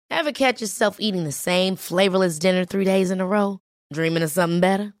Ever catch yourself eating the same flavorless dinner 3 days in a row? Dreaming of something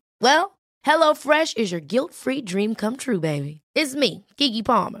better? Well, HelloFresh is your guilt-free dream come true, baby. It's me, Keke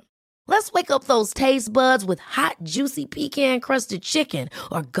Palmer. Let's wake up those taste buds with hot, juicy pecan-crusted chicken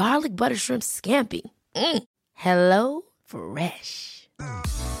or garlic butter shrimp scampi. Hello Fresh.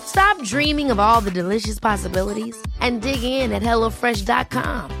 Stop dreaming of all the delicious possibilities and dig in at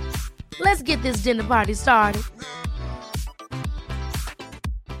HelloFresh.com. Let's get this dinner party started.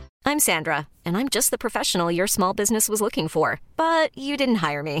 I'm Sandra, and I'm just the professional your small business was looking for. But you didn't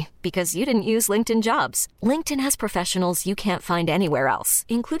hire me because you didn't use LinkedIn Jobs. LinkedIn has professionals you can't find anywhere else,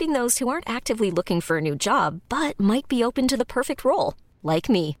 including those who aren't actively looking for a new job, but might be open to the perfect role, like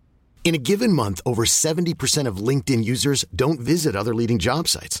me. In a given month, over 70% of LinkedIn users don't visit other leading job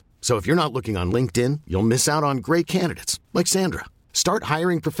sites. So if you're not looking on LinkedIn, you'll miss out on great candidates like Sandra. Start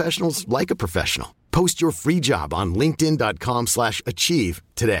hiring professionals like a professional. Post your free job on linkedin.com/achieve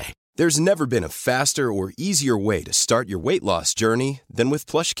today. There's never been a faster or easier way to start your weight loss journey than with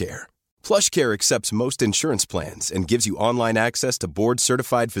PlushCare. PlushCare accepts most insurance plans and gives you online access to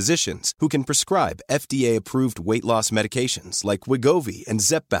board-certified physicians who can prescribe FDA-approved weight loss medications like Wegovy and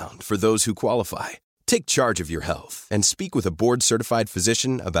Zepbound for those who qualify. Take charge of your health and speak with a board-certified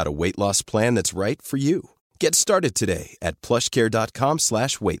physician about a weight loss plan that's right for you. Get started today at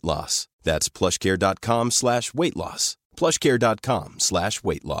plushcare.com/weight loss. That's plushcare.com/weight loss.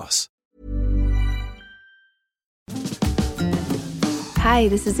 plushcare.com/weight loss. Hi,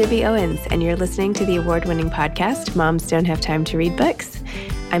 this is Zibby Owens, and you're listening to the award-winning podcast, Moms Don't Have Time to Read Books.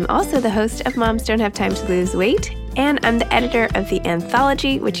 I'm also the host of Moms Don't Have Time to Lose Weight, and I'm the editor of the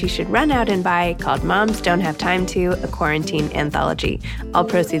anthology, which you should run out and buy, called Moms Don't Have Time to, a Quarantine Anthology. All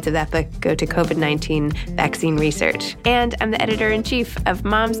proceeds of that book go to COVID-19 vaccine research. And I'm the editor-in-chief of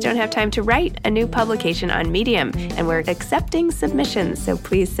Moms Don't Have Time to Write, a new publication on Medium, and we're accepting submissions, so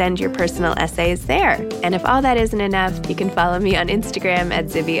please send your personal essays there. And if all that isn't enough, you can follow me on Instagram at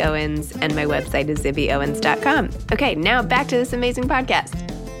Zibby Owens, and my website is zibbyowens.com. Okay, now back to this amazing podcast.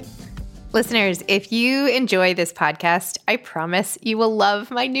 Listeners, if you enjoy this podcast, I promise you will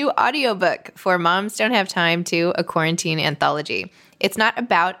love my new audiobook for Moms Don't Have Time to, a Quarantine Anthology. It's not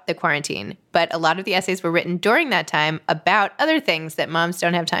about the quarantine, but a lot of the essays were written during that time about other things that moms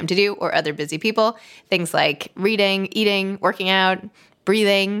don't have time to do or other busy people, things like reading, eating, working out,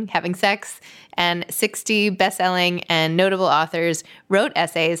 breathing, having sex, and 60 best-selling and notable authors wrote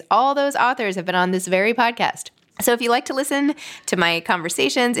essays. All those authors have been on this very podcast. So if you like to listen to my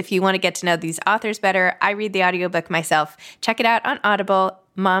conversations, if you want to get to know these authors better, I read the audiobook myself. Check it out on Audible,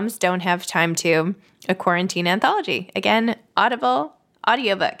 Moms Don't Have Time to, a Quarantine Anthology. Again, Audible,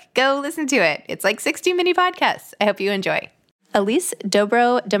 audiobook. Go listen to it. It's like 60 mini podcasts. I hope you enjoy. Elise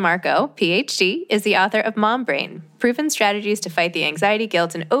Dobro-DeMarco, PhD, is the author of Mom Brain, Proven Strategies to Fight the Anxiety,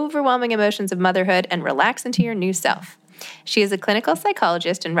 Guilt, and Overwhelming Emotions of Motherhood and Relax into Your New Self. She is a clinical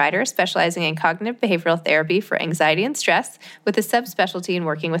psychologist and writer specializing in cognitive behavioral therapy for anxiety and stress, with a subspecialty in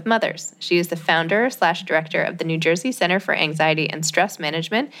working with mothers. She is the founder/director of the New Jersey Center for Anxiety and Stress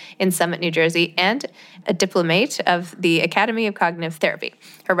Management in Summit, New Jersey, and a diplomate of the Academy of Cognitive Therapy.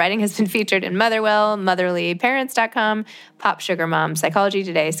 Her writing has been featured in Motherwell, MotherlyParents.com, Pop Sugar Mom, Psychology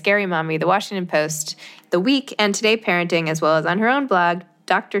Today, Scary Mommy, The Washington Post, The Week, and Today Parenting, as well as on her own blog,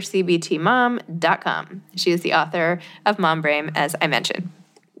 drcbtmom.com. She is the author of Mom Brain, as I mentioned.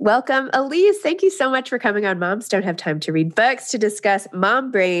 Welcome, Elise. Thank you so much for coming on Moms Don't Have Time to Read Books to discuss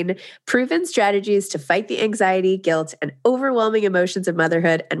Mom Brain, Proven Strategies to Fight the Anxiety, Guilt, and Overwhelming Emotions of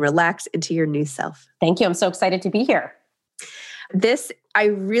Motherhood and Relax into Your New Self. Thank you. I'm so excited to be here. I'm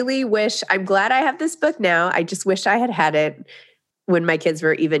glad I have this book now. I just wish I had it when my kids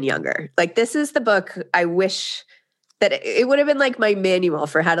were even younger. Like, this is the book I wish that it would have been like my manual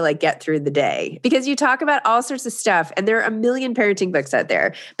for how to get through the day, because you talk about all sorts of stuff and there are a million parenting books out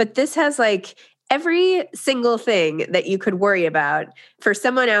there, but this has every single thing that you could worry about for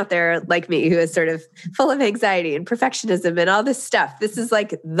someone out there like me who is sort of full of anxiety and perfectionism and all this stuff. This is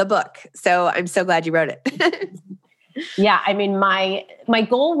the book. So I'm so glad you wrote it. Yeah. I mean, my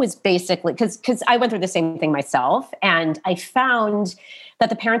goal was basically, because I went through the same thing myself, and I found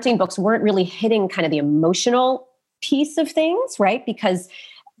that the parenting books weren't really hitting kind of the emotional piece of things, right? Because,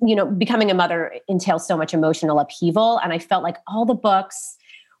 becoming a mother entails so much emotional upheaval. And I felt like all the books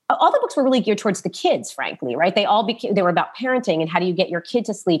all the books were really geared towards the kids, frankly, right? They were about parenting and how do you get your kid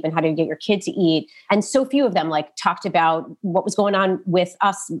to sleep and how do you get your kid to eat. And so few of them like talked about what was going on with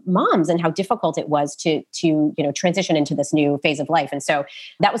us moms and how difficult it was to transition into this new phase of life. And so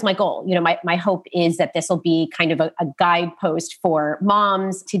that was my goal. My hope is that this will be kind of a guidepost for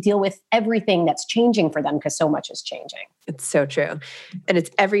moms to deal with everything that's changing for them because so much is changing. It's so true. And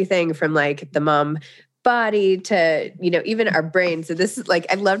it's everything from like the mom body to, even our brain. So this is like,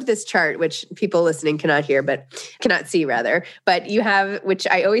 I loved this chart, which people listening cannot see rather, but you have, which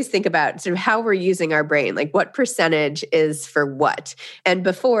I always think about sort of how we're using our brain, like what percentage is for what. And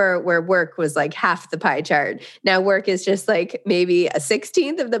before where work was like half the pie chart, now work is just like maybe a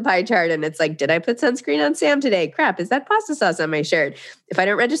 16th of the pie chart. And it's like, did I put sunscreen on Sam today? Crap, is that pasta sauce on my shirt? If I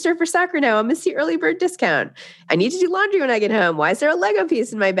don't register for soccer now, I'll miss the early bird discount. I need to do laundry when I get home. Why is there a Lego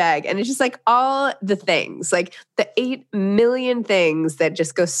piece in my bag? And it's just like all the things, like the 8 million things that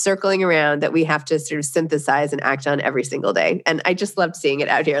just go circling around that we have to sort of synthesize and act on every single day. And I just loved seeing it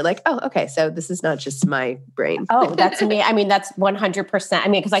out here. Like, oh, okay, so this is not just my brain. Oh, that's me. I mean, that's 100%. I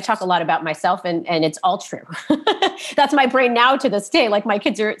mean, because I talk a lot about myself and it's all true. That's my brain now to this day. Like my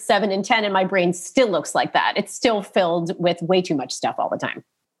kids are 7 and 10 and my brain still looks like that. It's still filled with way too much stuff all the time.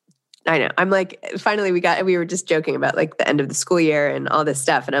 I know. I'm like, finally we were just joking about like the end of the school year and all this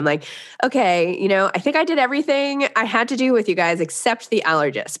stuff. And I'm like, okay, I think I did everything I had to do with you guys except the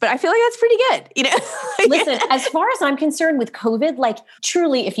allergist, but I feel like that's pretty good. Listen, as far as I'm concerned with COVID, like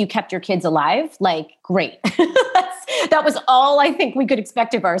truly, if you kept your kids alive, like great. That was all I think we could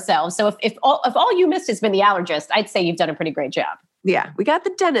expect of ourselves. So if all you missed has been the allergist, I'd say you've done a pretty great job. Yeah, we got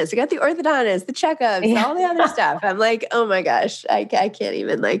the dentist, we got the orthodontist, the checkups, all the other stuff. I'm like, oh my gosh, I can't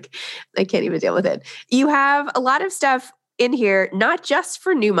even deal with it. You have a lot of stuff in here, not just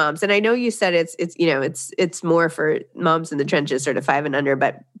for new moms. And I know you said it's more for moms in the trenches, sort of 5 and under,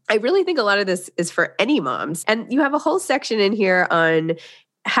 but I really think a lot of this is for any moms. And you have a whole section in here on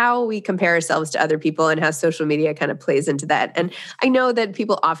how we compare ourselves to other people and how social media kind of plays into that. And I know that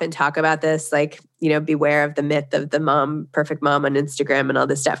people often talk about this, like, beware of the myth of the perfect mom on Instagram and all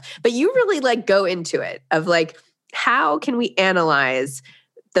this stuff. But you really like go into it of like, how can we analyze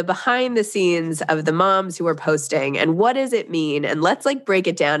the behind the scenes of the moms who are posting and what does it mean? And let's like break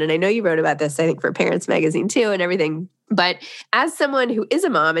it down. And I know you wrote about this, I think for Parents Magazine too and everything. But as someone who is a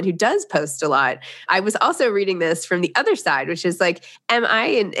mom and who does post a lot, I was also reading this from the other side, which is like, am I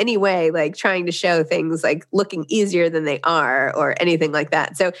in any way like trying to show things like looking easier than they are or anything like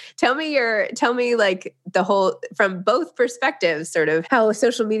that? So tell me like the whole, from both perspectives, sort of how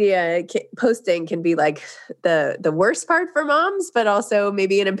social media posting can be like the worst part for moms, but also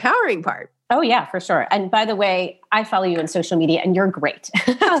maybe an empowering part. Oh yeah, for sure. And by the way, I follow you on social media and you're great.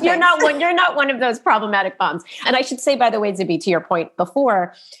 You're not one of those problematic moms. And I should say, by the way, Zibby, to your point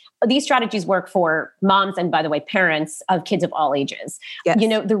before, these strategies work for moms and, by the way, parents of kids of all ages. Yes.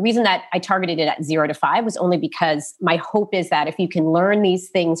 The reason that I targeted it at 0 to 5 was only because my hope is that if you can learn these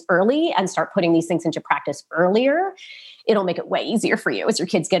things early and start putting these things into practice earlier, it'll make it way easier for you as your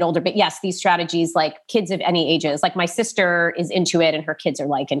kids get older. But yes, these strategies, like kids of any ages, like my sister is into it and her kids are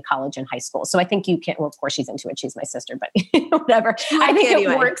like in college and high school. So I think you can, well, of course she's into it. She's my sister, but whatever. I think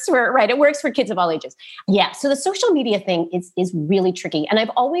it works it works for kids of all ages. Yeah. So the social media thing is really tricky. And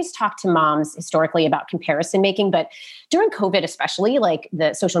I've always talked to moms historically about comparison making, but during COVID, especially, like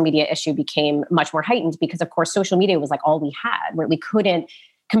the social media issue became much more heightened because of course, social media was like all we had, where we couldn't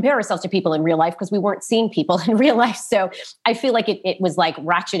compare ourselves to people in real life because we weren't seeing people in real life. So I feel like it was like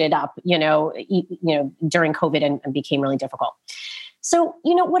ratcheted up, during COVID and became really difficult. So,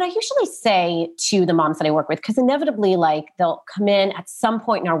 what I usually say to the moms that I work with, because inevitably, like they'll come in at some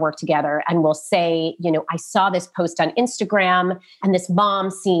point in our work together and we'll say, I saw this post on Instagram and this mom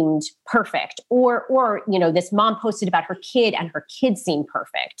seemed perfect. Or, this mom posted about her kid and her kid seemed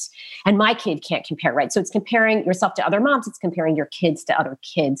perfect. And my kid can't compare, right? So it's comparing yourself to other moms. It's comparing your kids to other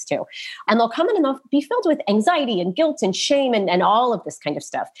kids too. And they'll come in and they'll be filled with anxiety and guilt and shame and all of this kind of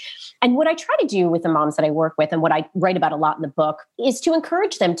stuff. And what I try to do with the moms that I work with and what I write about a lot in the book is to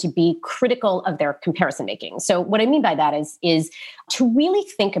encourage them to be critical of their comparison making. So what I mean by that is to really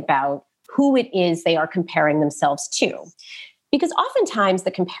think about who it is they are comparing themselves to. Because oftentimes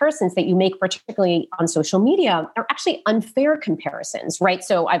the comparisons that you make, particularly on social media, are actually unfair comparisons, right?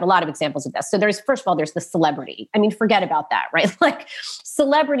 So I have a lot of examples of this. So first of all, there's the celebrity. I mean, forget about that, right? Like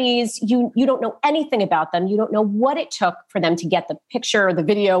celebrities, you don't know anything about them. You don't know what it took for them to get the picture or the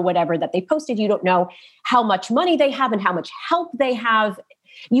video, whatever that they posted. You don't know how much money they have and how much help they have.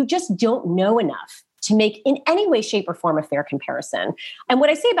 You just don't know enough to make in any way, shape, or form a fair comparison. And what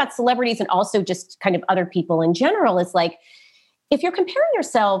I say about celebrities and also just kind of other people in general is like, if you're comparing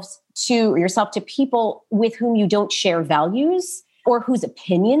yourself to people with whom you don't share values or whose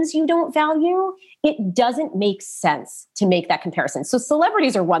opinions you don't value, it doesn't make sense to make that comparison. So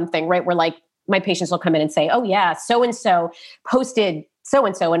celebrities are one thing, right? Where like my patients will come in and say, oh yeah, so-and-so posted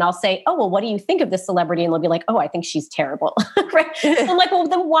so-and-so. And I'll say, oh, well, what do you think of this celebrity? And they'll be like, oh, I think she's terrible. Right? I'm like, well,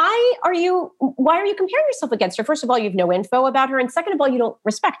 then why are you comparing yourself against her? First of all, you have no info about her. And second of all, you don't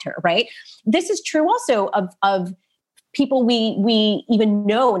respect her, right? This is true also of people we even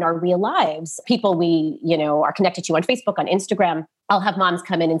know in our real lives, people we, are connected to on Facebook, on Instagram. I'll have moms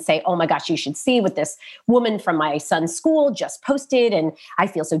come in and say, oh my gosh, you should see what this woman from my son's school just posted. And I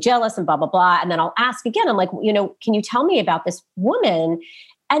feel so jealous and blah, blah, blah. And then I'll ask again, I'm like, can you tell me about this woman?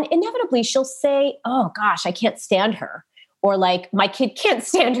 And inevitably she'll say, oh gosh, I can't stand her. Or like, my kid can't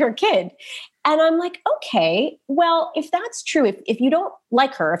stand her kid. And I'm like, okay, well, if that's true, if you don't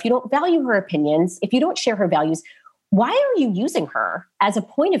like her, if you don't value her opinions, if you don't share her values, why are you using her as a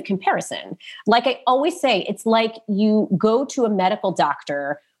point of comparison? Like I always say, it's like you go to a medical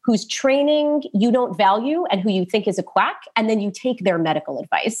doctor whose training you don't value and who you think is a quack, and then you take their medical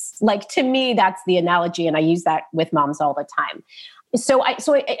advice. Like to me, that's the analogy. And I use that with moms all the time. So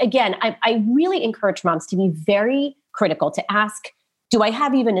I really encourage moms to be very critical, to ask, do I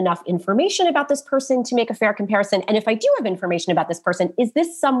have even enough information about this person to make a fair comparison? And if I do have information about this person, is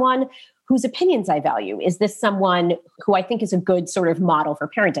this someone whose opinions I value? Is this someone who I think is a good sort of model for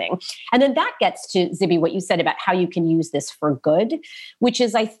parenting? And then that gets to, Zibby, what you said about how you can use this for good, which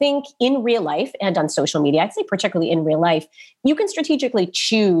is, I think, in real life and on social media, I'd say particularly in real life, you can strategically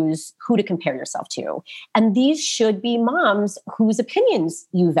choose who to compare yourself to. And these should be moms whose opinions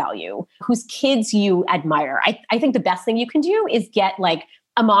you value, whose kids you admire. I think the best thing you can do is get like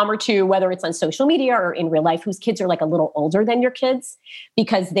a mom or two, whether it's on social media or in real life, whose kids are like a little older than your kids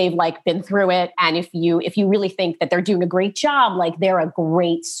because they've like been through it. And if you really think that they're doing a great job, like they're a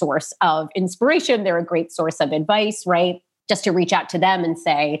great source of inspiration, they're a great source of advice, right? Just to reach out to them and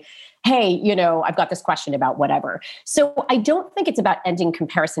say, hey, I've got this question about whatever. So I don't think it's about ending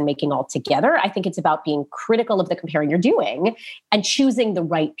comparison making altogether. I think it's about being critical of the comparing you're doing and choosing the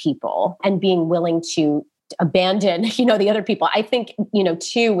right people and being willing to abandon, the other people. I think,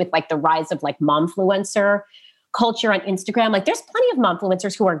 too, with like the rise of like momfluencer culture on Instagram, like there's plenty of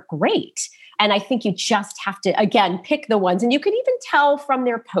momfluencers who are great. And I think you just have to, again, pick the ones, and you can even tell from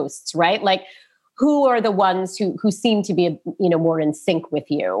their posts, right? Like who are the ones who seem to be, more in sync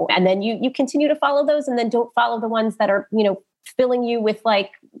with you. And then you continue to follow those, and then don't follow the ones that are, filling you with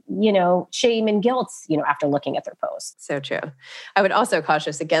like, shame and guilt, after looking at their posts. So true. I would also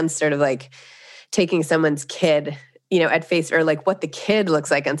cautious against sort of like taking someone's kid, at face, or like what the kid looks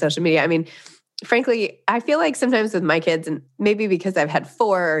like on social media. I mean, frankly, I feel like sometimes with my kids, and maybe because I've had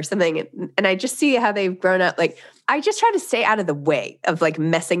 4 or something, and I just see how they've grown up, like I just try to stay out of the way of like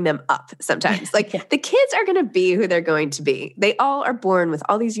messing them up sometimes. Like the kids are going to be who they're going to be. They all are born with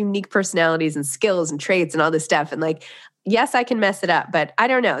all these unique personalities and skills and traits and all this stuff. And like, yes, I can mess it up, but I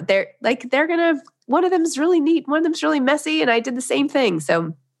don't know. One of them's really neat. One of them's really messy. And I did the same thing.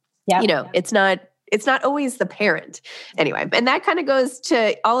 So it's not always the parent. Anyway, and that kind of goes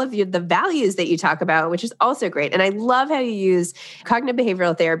to all of the values that you talk about, which is also great. And I love how you use cognitive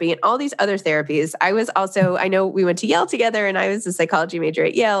behavioral therapy and all these other therapies. I know we went to Yale together, and I was a psychology major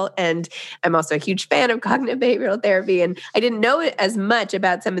at Yale, and I'm also a huge fan of cognitive behavioral therapy. And I didn't know as much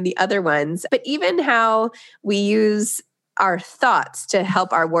about some of the other ones, but even how we use our thoughts to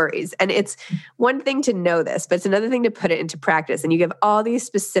help our worries. And it's one thing to know this, but it's another thing to put it into practice. And you give all these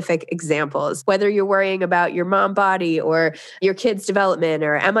specific examples, whether you're worrying about your mom body or your kid's development,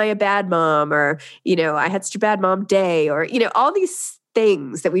 or am I a bad mom, or, I had such a bad mom day, or, all these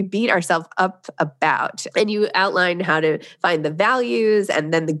things that we beat ourselves up about. And you outline how to find the values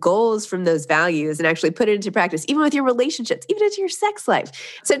and then the goals from those values and actually put it into practice, even with your relationships, even into your sex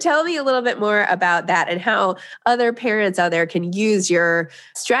life. So tell me a little bit more about that and how other parents out there can use your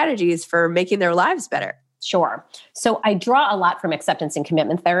strategies for making their lives better. Sure. So I draw a lot from acceptance and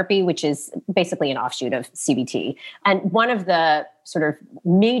commitment therapy, which is basically an offshoot of CBT. And one of the sort of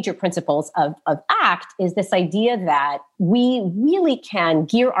major principles of ACT is this idea that we really can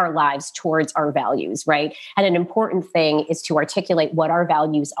gear our lives towards our values, right? And an important thing is to articulate what our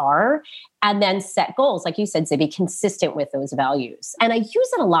values are and then set goals, like you said, Zibby, consistent with those values. And I use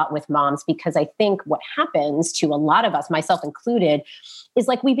it a lot with moms because I think what happens to a lot of us, myself included, is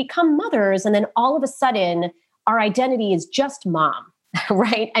like we become mothers and then all of a sudden our identity is just mom.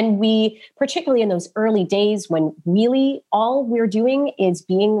 right? And we, particularly in those early days when really all we're doing is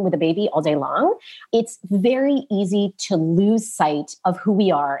being with a baby all day long, it's very easy to lose sight of who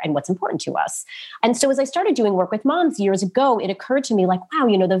we are and what's important to us. And so as I started doing work with moms years ago, it occurred to me like, wow,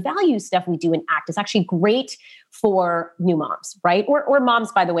 the value stuff we do in ACT is actually great for new moms, right? Or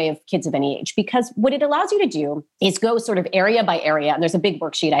moms, by the way, of kids of any age, because what it allows you to do is go sort of area by area. And there's a big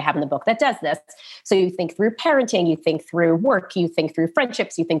worksheet I have in the book that does this. So you think through parenting, you think through work, you think through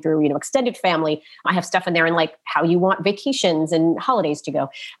friendships, you think through, extended family. I have stuff in there and like how you want vacations and holidays to go.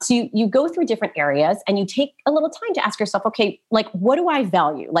 So you go through different areas and you take a little time to ask yourself, okay, like, what do I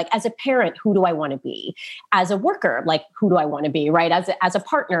value? Like as a parent, who do I want to be? As a worker, like, who do I want to be, right? As a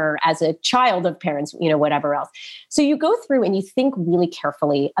partner, as a child of parents, whatever else. So you go through and you think really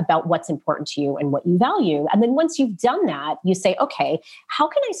carefully about what's important to you and what you value. And then once you've done that, you say, okay, how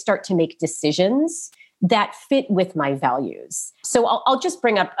can I start to make decisions that fit with my values? So I'll just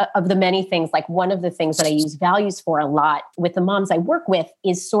bring up of the many things, like one of the things that I use values for a lot with the moms I work with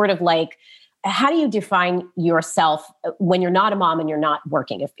is sort of like, how do you define yourself when you're not a mom and you're not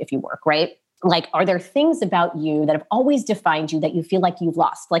working, if you work, right? Like, are there things about you that have always defined you that you feel like you've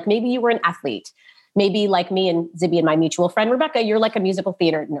lost? Like maybe you were an athlete. Maybe like me and Zibby and my mutual friend, Rebecca, you're like a musical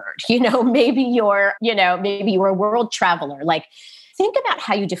theater nerd. Maybe you're a world traveler. Like think about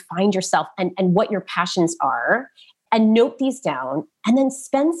how you defined yourself and what your passions are and note these down and then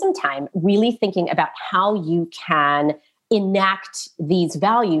spend some time really thinking about how you can enact these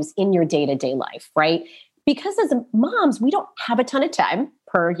values in your day-to-day life, right? Because as moms, we don't have a ton of time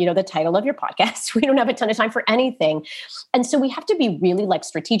per, the title of your podcast. We don't have a ton of time for anything. And so we have to be really like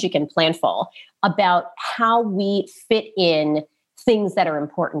strategic and planful about how we fit in things that are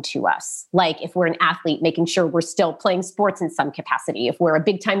important to us. Like if we're an athlete, making sure we're still playing sports in some capacity. If we're a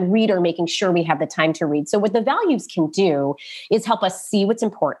big time reader, making sure we have the time to read. So what the values can do is help us see what's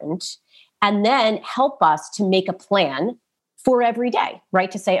important and then help us to make a plan for every day,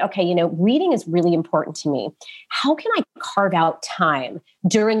 right? To say, okay, reading is really important to me. How can I carve out time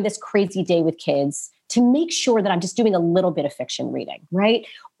during this crazy day with kids to make sure that I'm just doing a little bit of fiction reading, right?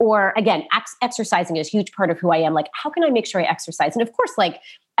 Or again, exercising is a huge part of who I am. Like, how can I make sure I exercise? And of course, like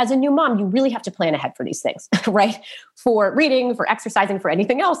as a new mom, you really have to plan ahead for these things, right? For reading, for exercising, for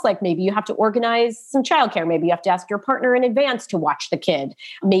anything else. Like maybe you have to organize some childcare. Maybe you have to ask your partner in advance to watch the kid.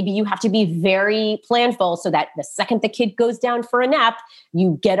 Maybe you have to be very planful so that the second the kid goes down for a nap,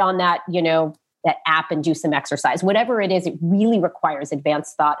 you get on that, that app and do some exercise. Whatever it is, it really requires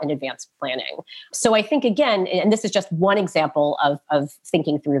advanced thought and advanced planning. So I think, again, and this is just one example of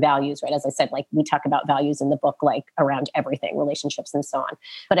thinking through values, right? As I said, like we talk about values in the book, like around everything, relationships and so on.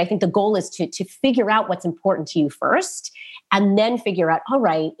 But I think the goal is to figure out what's important to you first, and then figure out, all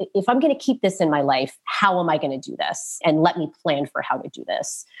right, if I'm going to keep this in my life, how am I going to do this? And let me plan for how to do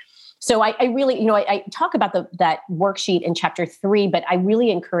this. So I really, I talk about that worksheet in chapter 3, but I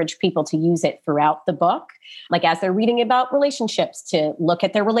really encourage people to use it throughout the book. Like as they're reading about relationships, to look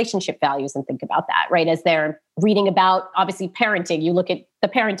at their relationship values and think about that, right? As they're reading about, obviously, parenting, you look at the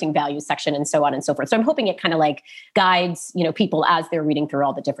parenting values section and so on and so forth. So I'm hoping it kind of like guides, people as they're reading through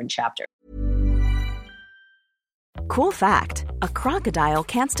all the different chapters. Cool fact, a crocodile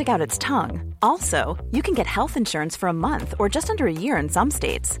can't stick out its tongue. Also, you can get health insurance for a month or just under a year in some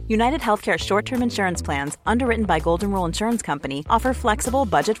states. United Healthcare short-term insurance plans, underwritten by Golden Rule Insurance Company, offer flexible,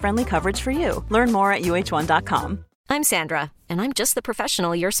 budget-friendly coverage for you. Learn more at UH1.com. I'm Sandra, and I'm just the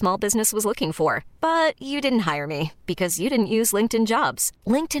professional your small business was looking for. But you didn't hire me because you didn't use LinkedIn Jobs.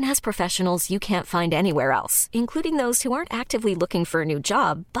 LinkedIn has professionals you can't find anywhere else, including those who aren't actively looking for a new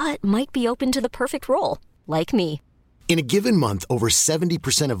job, but might be open to the perfect role, like me. In a given month, over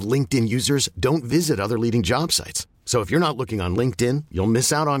 70% of LinkedIn users don't visit other leading job sites. So if you're not looking on LinkedIn, you'll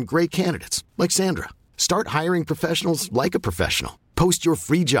miss out on great candidates like Sandra. Start hiring professionals like a professional. Post your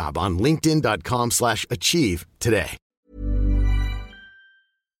free job on linkedin.com/achieve today.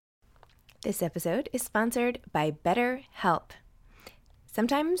 This episode is sponsored by BetterHelp.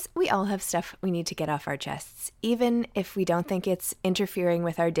 Sometimes we all have stuff we need to get off our chests. Even if we don't think it's interfering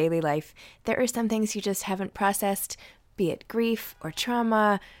with our daily life, there are some things you just haven't processed, be it grief or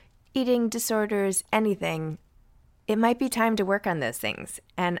trauma, eating disorders, anything. It might be time to work on those things,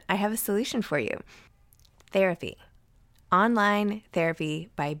 and I have a solution for you. Therapy. Online therapy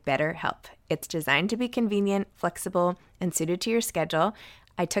by BetterHelp. It's designed to be convenient, flexible, and suited to your schedule.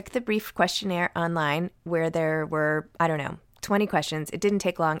 I took the brief questionnaire online where there were, 20 questions. It didn't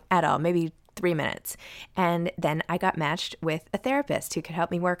take long at all, maybe 3 minutes. And then I got matched with a therapist who could help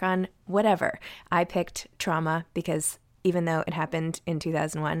me work on whatever. I picked trauma because even though it happened in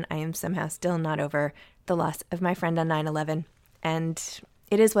 2001, I am somehow still not over the loss of my friend on 9/11. and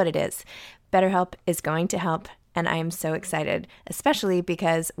it is what it is. BetterHelp is going to help, and I am so excited, especially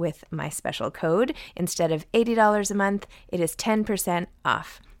because with my special code, instead of $80 a month, it is 10%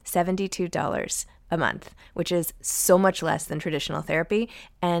 off, $72 a month, which is so much less than traditional therapy,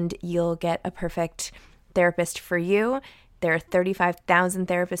 and you'll get a perfect therapist for you. There are 35,000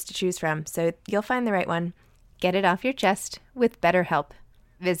 therapists to choose from, so you'll find the right one. Get it off your chest with BetterHelp.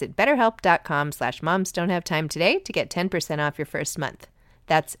 Visit betterhelp.com/momsdon'thavetime today to get 10% off your first month.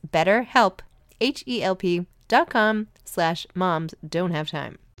 That's BetterHelp,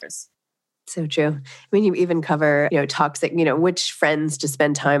 HELP.com/momsdon'thavetime. So true. I mean, you even cover, toxic, which friends to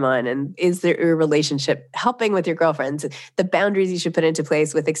spend time on, and is there a relationship helping with your girlfriends, the boundaries you should put into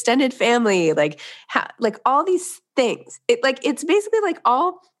place with extended family, all these things. It's basically like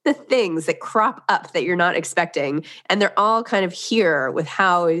all the things that crop up that you're not expecting, and they're all kind of here with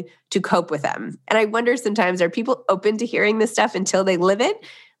how to cope with them. And I wonder sometimes, are people open to hearing this stuff until they live it?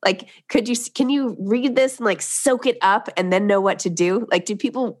 Like, can you read this and soak it up and then know what to do? Do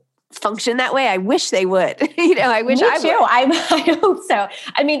people function that way? I wish they would. I wish I would. I hope so.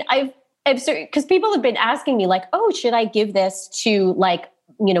 I mean, I've because people have been asking me oh, should I give this to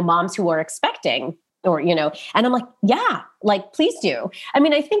moms who are expecting? Or, and I'm like, yeah, please do. I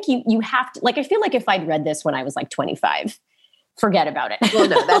mean, I think you have to, I feel like if I'd read this when I was 25, forget about it. Well,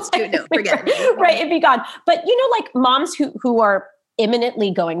 no, that's true. No, forget it. Right. It'd be gone. But, moms who are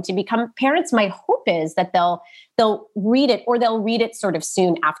imminently going to become parents, my hope is that they'll read it, or they'll read it sort of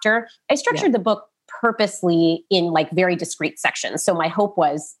soon after. I structured the book purposely in very discrete sections. So my hope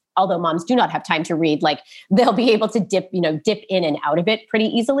was, although moms do not have time to read, they'll be able to dip in and out of it pretty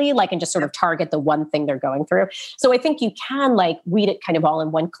easily, and just sort of target the one thing they're going through. So I think you can read it kind of all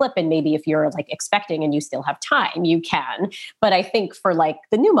in one clip. And maybe if you're expecting and you still have time, you can. But I think for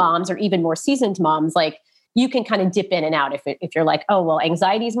the new moms, or even more seasoned moms, you can kind of dip in and out if you're oh, well,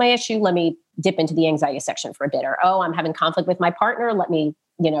 anxiety is my issue. Let me dip into the anxiety section for a bit. Or, oh, I'm having conflict with my partner. Let me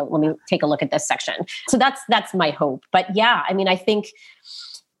take a look at this section. So that's my hope. But yeah, I mean, I think,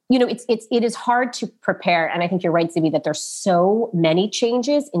 it is hard to prepare. And I think you're right, Zibby, that there's so many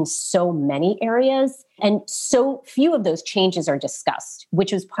changes in so many areas. And so few of those changes are discussed,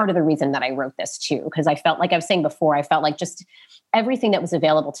 which was part of the reason that I wrote this too. Because I felt like I was saying before, I felt like just everything that was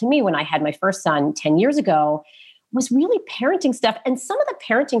available to me when I had my first son 10 years ago was really parenting stuff. And some of the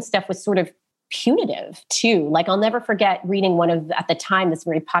parenting stuff was sort of punitive too. I'll never forget reading one of, at the time, this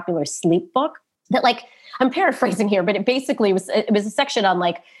very popular sleep book that I'm paraphrasing here, but it basically was a section on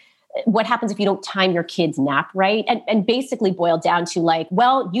what happens if you don't time your kid's nap right? And basically boiled down to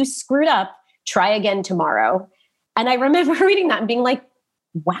well, you screwed up, try again tomorrow. And I remember reading that and being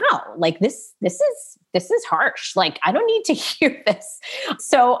wow, this is harsh. I don't need to hear this.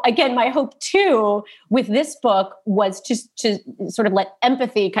 So again, my hope too with this book was just to sort of let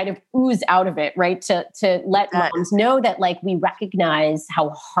empathy kind of ooze out of it, right? To let moms know that we recognize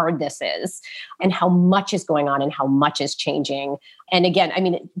how hard this is and how much is going on and how much is changing. And again, I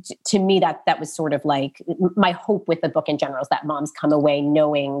mean, to me, that was sort of my hope with the book in general, is that moms come away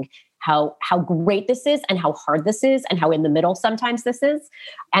knowing how great this is and how hard this is and how in the middle sometimes this is,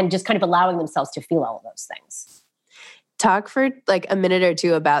 and just kind of allowing themselves to feel all of those things. Talk for a minute or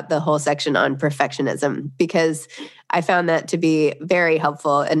two about the whole section on perfectionism, because I found that to be very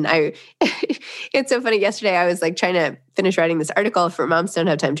helpful. And it's so funny. Yesterday, I was trying to finish writing this article for Moms Don't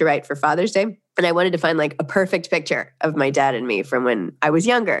Have Time to Write for Father's Day. And I wanted to find a perfect picture of my dad and me from when I was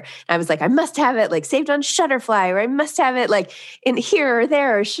younger. And I was I must have it saved on Shutterfly, or I must have it in here or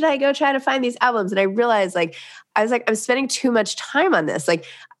there, or should I go try to find these albums? And I realized I was spending too much time on this.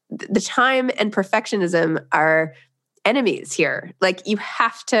 The time and perfectionism are enemies here. You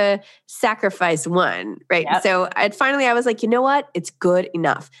have to sacrifice one, right? Yep. So finally I was you know what? It's good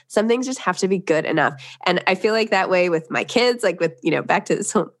enough. Some things just have to be good enough. And I feel that way with my kids, with, back to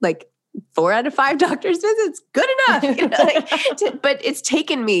this whole, 4 out of 5 doctor's visits, good enough. But it's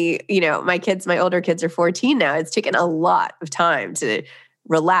taken me, my older kids are 14 now. It's taken a lot of time to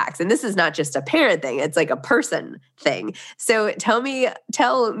relax. And this is not just a parent thing. It's a person thing. So tell me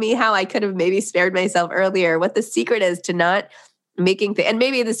how I could have maybe spared myself earlier, what the secret is to not making and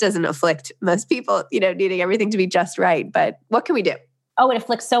maybe this doesn't afflict most people, needing everything to be just right, but what can we do? Oh, it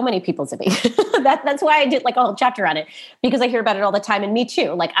afflicts so many people, Zibby. That's why I did a whole chapter on it, because I hear about it all the time. And me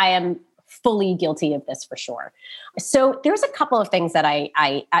too. I am fully guilty of this for sure. So there's a couple of things that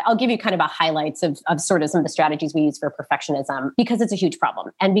I'll give you kind of a highlights of sort of some of the strategies we use for perfectionism, because it's a huge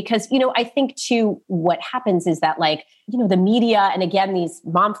problem. And because, I think too, what happens is that like, the media, and again, these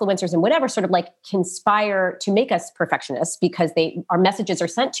momfluencers and whatever sort of like conspire to make us perfectionists, because our messages are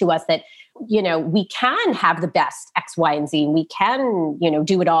sent to us that, we can have the best X, Y, and Z. We can,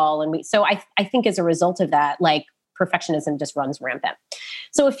 do it all. And so I think as a result of that, like, perfectionism just runs rampant.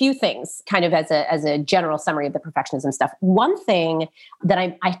 So a few things kind of as a general summary of the perfectionism stuff. One thing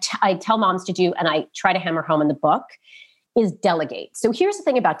that I tell moms to do, and I try to hammer home in the book, is delegate. So here's the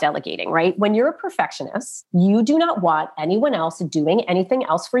thing about delegating, right? When you're a perfectionist, you do not want anyone else doing anything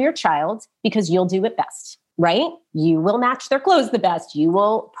else for your child because you'll do it best, right? You will match their clothes the best. You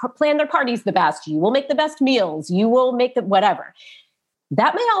will plan their parties the best. You will make the best meals. You will make the whatever.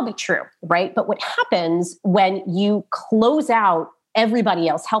 That may all be true, right? But what happens when you close out everybody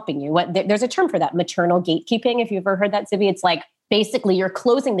else helping you? There's a term for that, maternal gatekeeping. If you've ever heard that, Zibby, it's like basically you're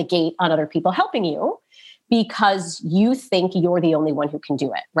closing the gate on other people helping you because you think you're the only one who can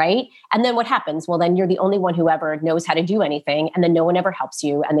do it, right? And then what happens? Well, then you're the only one who ever knows how to do anything, and then no one ever helps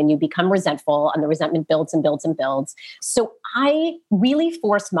you, and then you become resentful, and the resentment builds and builds and builds. So I really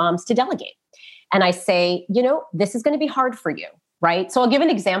force moms to delegate. And I say, this is going to be hard for you. Right. So I'll give an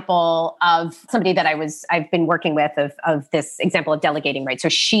example of somebody that I've been working with of this example of delegating, right? So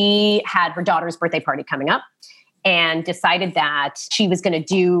she had her daughter's birthday party coming up and decided that she was going to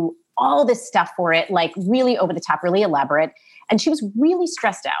do all this stuff for it, like really over the top, really elaborate. And she was really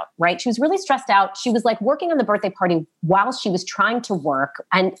stressed out, right? She was really stressed out. She was like working on the birthday party while she was trying to work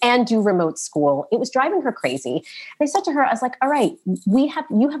and do remote school. It was driving her crazy. And I said to her, I was like, all right,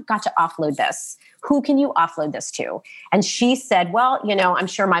 you have got to offload this. Who can you offload this to? And she said, well, I'm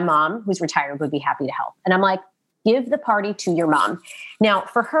sure my mom, who's retired, would be happy to help. And I'm like, give the party to your mom. Now,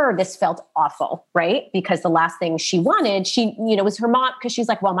 for her, this felt awful, right? Because the last thing she wanted, was her mom, because she's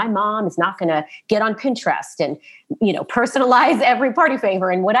like, well, my mom is not going to get on Pinterest and, personalize every party favor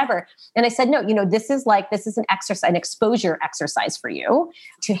and whatever. And I said, no, this is an exposure exercise for you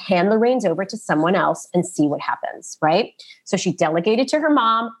to hand the reins over to someone else and see what happens, right? So she delegated to her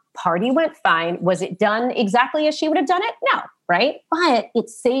mom. Party went fine. Was it done exactly as she would have done it? No, right? But it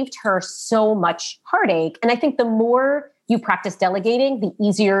saved her so much heartache. And I think the more you practice delegating, the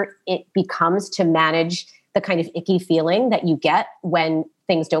easier it becomes to manage the kind of icky feeling that you get when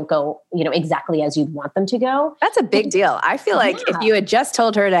things don't go, exactly as you'd want them to go. That's a big deal. I feel like if you had just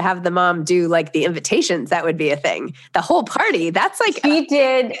told her to have the mom do like the invitations, that would be a thing. The whole party, that's like... She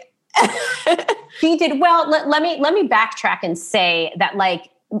did. She did. Well, let me backtrack and say that like,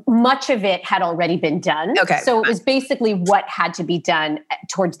 much of it had already been done. Okay. So it was basically what had to be done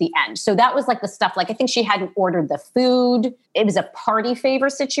towards the end. So that was like the stuff, like I think she hadn't ordered the food. It was a party favor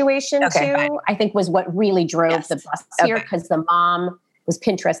situation too, fine. I think was what really drove the bus here, because the mom was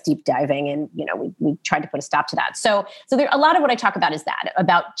Pinterest deep diving, and we tried to put a stop to that. So there, a lot of what I talk about is that,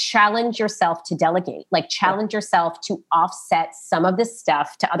 about challenge yourself to delegate, like challenge yourself to offset some of this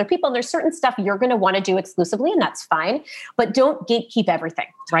stuff to other people. And there's certain stuff you're going to want to do exclusively, and that's fine, but don't gatekeep everything,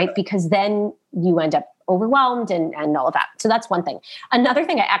 right? Because then you end up overwhelmed and all of that. So that's one thing. Another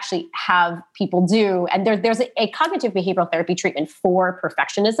thing I actually have people do, and there's a cognitive behavioral therapy treatment for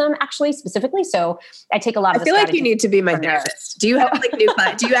perfectionism, actually, specifically. So I take a lot of I feel like you need to be my therapist. Do you have like new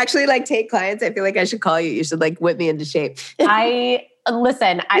clients? Do you actually like take clients? I feel like I should call you. You should like whip me into shape.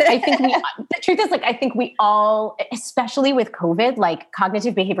 Listen, I think the truth is, like, I think we all, especially with COVID, like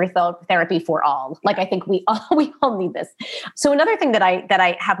cognitive behavioral therapy for all, like, I think we all need this. So another thing that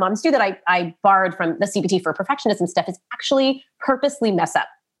I have moms do that I borrowed from the CBT for perfectionism stuff is actually purposely mess up.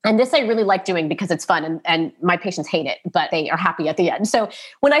 And this I really like doing because it's fun, and my patients hate it, but they are happy at the end. So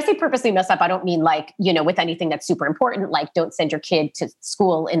when I say purposely mess up, I don't mean like, with anything that's super important, like don't send your kid to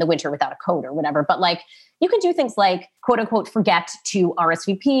school in the winter without a coat or whatever. But like, you can do things like, quote unquote, forget to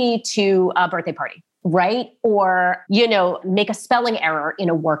RSVP to a birthday party, right? Or, make a spelling error in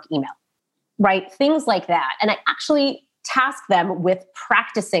a work email, right? Things like that. And I actually task them with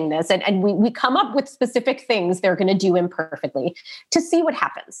practicing this. And we come up with specific things they're going to do imperfectly to see what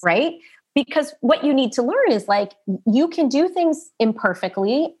happens, right? Because what you need to learn is like, you can do things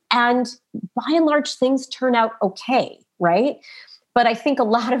imperfectly, and by and large, things turn out okay, right? But I think a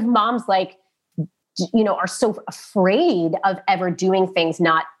lot of moms are so afraid of ever doing things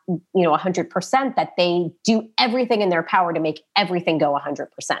not, 100%, that they do everything in their power to make everything go 100%.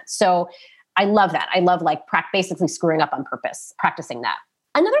 So I love that. I love basically screwing up on purpose, practicing that.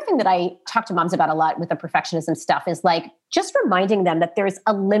 Another thing that I talk to moms about a lot with the perfectionism stuff is like just reminding them that there's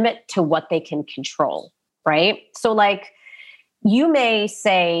a limit to what they can control, right? So like, you may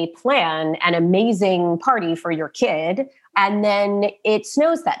say plan an amazing party for your kid, and then it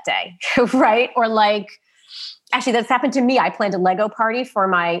snows that day, right? Or like, actually, that's happened to me. I planned a Lego party for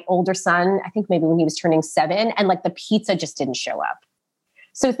my older son, I think maybe when he was turning 7, and like the pizza just didn't show up.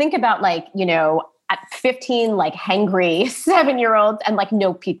 So think about like, you know, at 15, like hangry 7-year-olds and like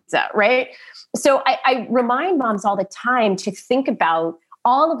no pizza, right? So I remind moms all the time to think about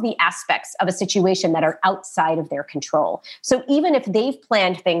all of the aspects of a situation that are outside of their control. So even if they've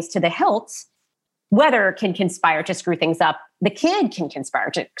planned things to the hilt, weather can conspire to screw things up. The kid can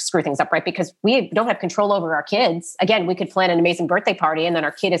conspire to screw things up, right? Because we don't have control over our kids. Again, we could plan an amazing birthday party and then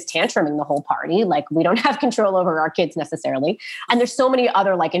our kid is tantruming the whole party. Like we don't have control over our kids necessarily. And there's so many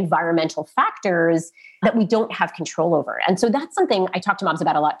other like environmental factors that we don't have control over. And so that's something I talk to moms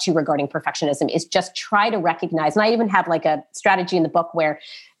about a lot too regarding perfectionism, is just try to recognize. And I even have like a strategy in the book where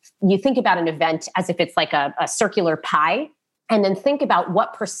you think about an event as if it's like a circular pie, and then think about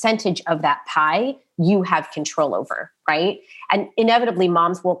what percentage of that pie you have control over, right? And inevitably,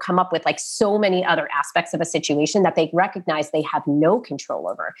 moms will come up with like so many other aspects of a situation that they recognize they have no control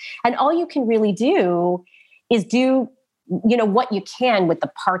over. And all you can really do is do, you know, what you can with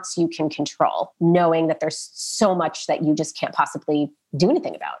the parts you can control, knowing that there's so much that you just can't possibly do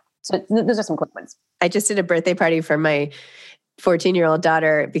anything about. So those are some quick ones. I just did a birthday party for my 14-year-old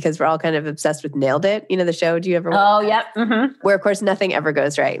daughter because we're all kind of obsessed with Nailed It. You know the show? Do you ever watch? Oh, yep. Mm-hmm. Where, of course, nothing ever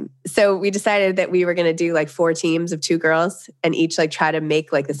goes right. So we decided that we were going to do like 4 teams of 2 girls and each like try to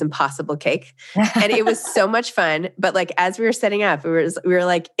make like this impossible cake. And it was so much fun. But like as we were setting up, we were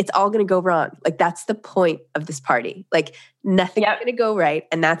like, it's all going to go wrong. Like that's the point of this party. Like nothing's going to go right.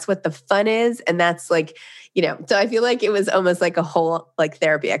 And that's what the fun is. And that's like, you know, so I feel like it was almost like a whole like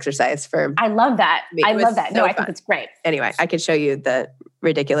therapy exercise for I love that. I love that. No, I think it's great. Anyway, I could show you the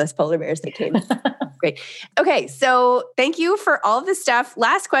ridiculous polar bears that came. Great. Okay. So thank you for all of this stuff.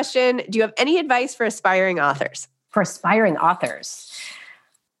 Last question. Do you have any advice for aspiring authors? For aspiring authors?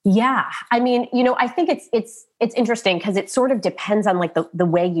 Yeah. I mean, you know, I think it's interesting because it sort of depends on like the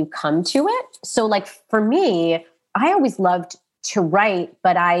way you come to it. So like for me, I always loved to write,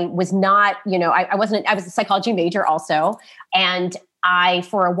 but I was not, you know, I was a psychology major also. And I,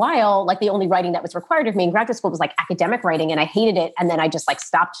 for a while, like the only writing that was required of me in graduate school was like academic writing. And I hated it. And then I just like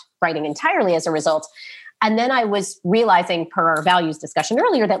stopped writing entirely as a result. And then I was realizing, per our values discussion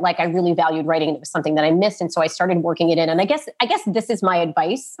earlier, that like I really valued writing and it was something that I missed. And so I started working it in. And I guess this is my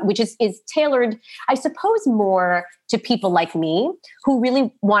advice, which is tailored, I suppose, more to people like me who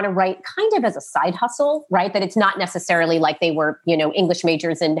really want to write kind of as a side hustle, right? That it's not necessarily like they were, you know, English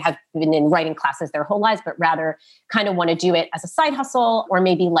majors and have been in writing classes their whole lives, but rather kind of want to do it as a side hustle, or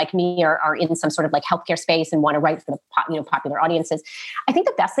maybe like me are in some sort of like healthcare space and want to write for the popular audiences. I think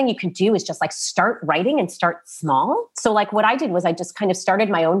the best thing you can do is just like start writing and start small. So like what I did was I just kind of started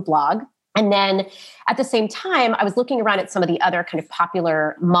my own blog. And then at the same time, I was looking around at some of the other kind of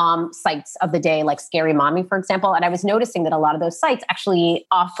popular mom sites of the day, like Scary Mommy, for example. And I was noticing that a lot of those sites actually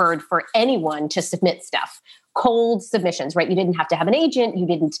offered for anyone to submit stuff. Cold submissions, right? You didn't have to have an agent. You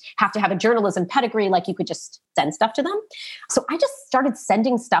didn't have to have a journalism pedigree. Like you could just send stuff to them. So I just started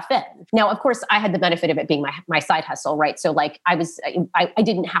sending stuff in. Now, of course, I had the benefit of it being my side hustle, right? So like I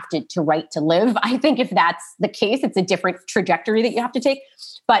didn't have to write to live. I think if that's the case, it's a different trajectory that you have to take.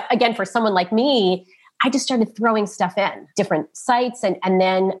 But again, for someone like me, I just started throwing stuff in different sites. And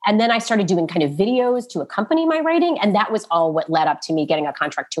then I started doing kind of videos to accompany my writing. And that was all what led up to me getting a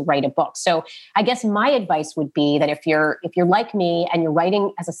contract to write a book. So I guess my advice would be that if you're like me and you're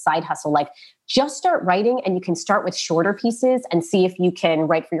writing as a side hustle, like just start writing, and you can start with shorter pieces and see if you can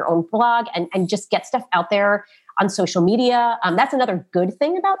write for your own blog and just get stuff out there on social media. That's another good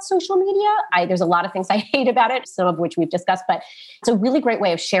thing about social media. There's a lot of things I hate about it, some of which we've discussed, but it's a really great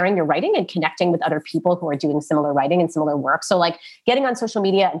way of sharing your writing and connecting with other people who are doing similar writing and similar work. So like getting on social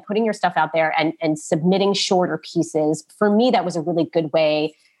media and putting your stuff out there and submitting shorter pieces, for me, that was a really good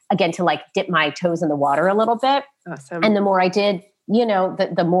way, again, to like dip my toes in the water a little bit. Awesome. And the more I did, you know,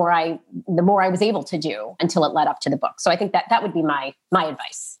 the more I was able to do until it led up to the book. So I think that would be my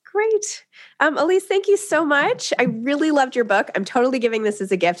advice. Great. Elise, thank you so much. I really loved your book. I'm totally giving this as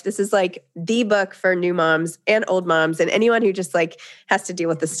a gift. This is like the book for new moms and old moms and anyone who just like has to deal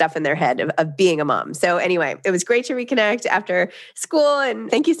with the stuff in their head of being a mom. So anyway, it was great to reconnect after school. And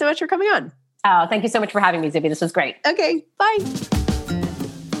thank you so much for coming on. Oh, thank you so much for having me, Zibby. This was great. Okay, bye.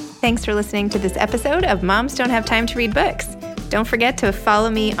 Thanks for listening to this episode of Moms Don't Have Time to Read Books. Don't forget to follow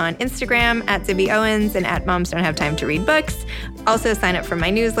me on Instagram at Zibby Owens and at Moms Don't Have Time to Read Books. Also sign up for my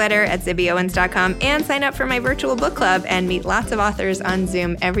newsletter at zibbyowens.com and sign up for my virtual book club and meet lots of authors on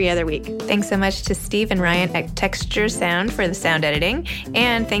Zoom every other week. Thanks so much to Steve and Ryan at Texture Sound for the sound editing.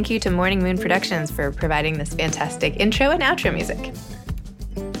 And thank you to Morning Moon Productions for providing this fantastic intro and outro music.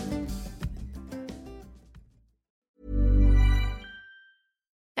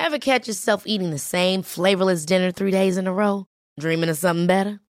 Ever catch yourself eating the same flavorless dinner 3 days in a row? Dreaming of something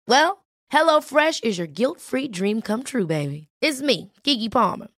better? Well, HelloFresh is your guilt-free dream come true, baby. It's me, Keke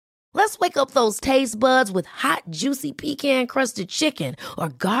Palmer. Let's wake up those taste buds with hot, juicy pecan-crusted chicken or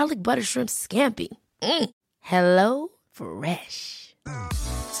garlic butter shrimp scampi. Hello Fresh.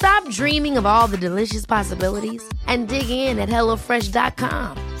 Stop dreaming of all the delicious possibilities and dig in at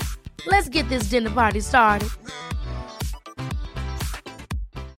HelloFresh.com. Let's get this dinner party started.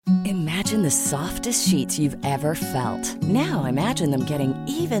 Imagine the softest sheets you've ever felt. Now imagine them getting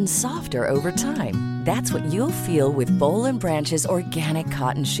even softer over time. That's what you'll feel with Boll & Branch's organic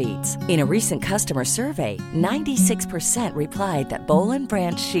cotton sheets. In a recent customer survey, 96% replied that Boll &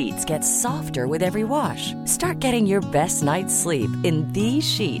 Branch sheets get softer with every wash. Start getting your best night's sleep in these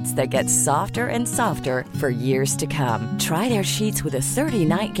sheets that get softer and softer for years to come. Try their sheets with a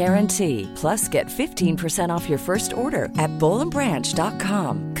 30-night guarantee. Plus, get 15% off your first order at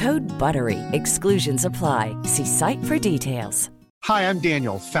bollandbranch.com. Code BUTTERY. Exclusions apply. See site for details. Hi, I'm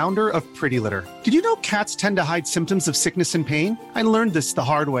Daniel, founder of Pretty Litter. Did you know cats tend to hide symptoms of sickness and pain? I learned this the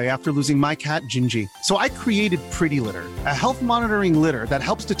hard way after losing my cat, Gingy. So I created Pretty Litter, a health monitoring litter that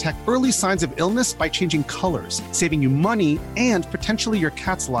helps detect early signs of illness by changing colors, saving you money and potentially your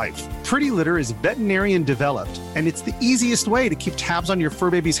cat's life. Pretty Litter is veterinarian developed, and it's the easiest way to keep tabs on your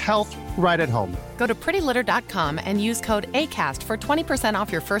fur baby's health right at home. Go to prettylitter.com and use code ACAST for 20%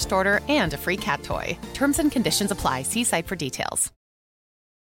 off your first order and a free cat toy. Terms and conditions apply. See site for details.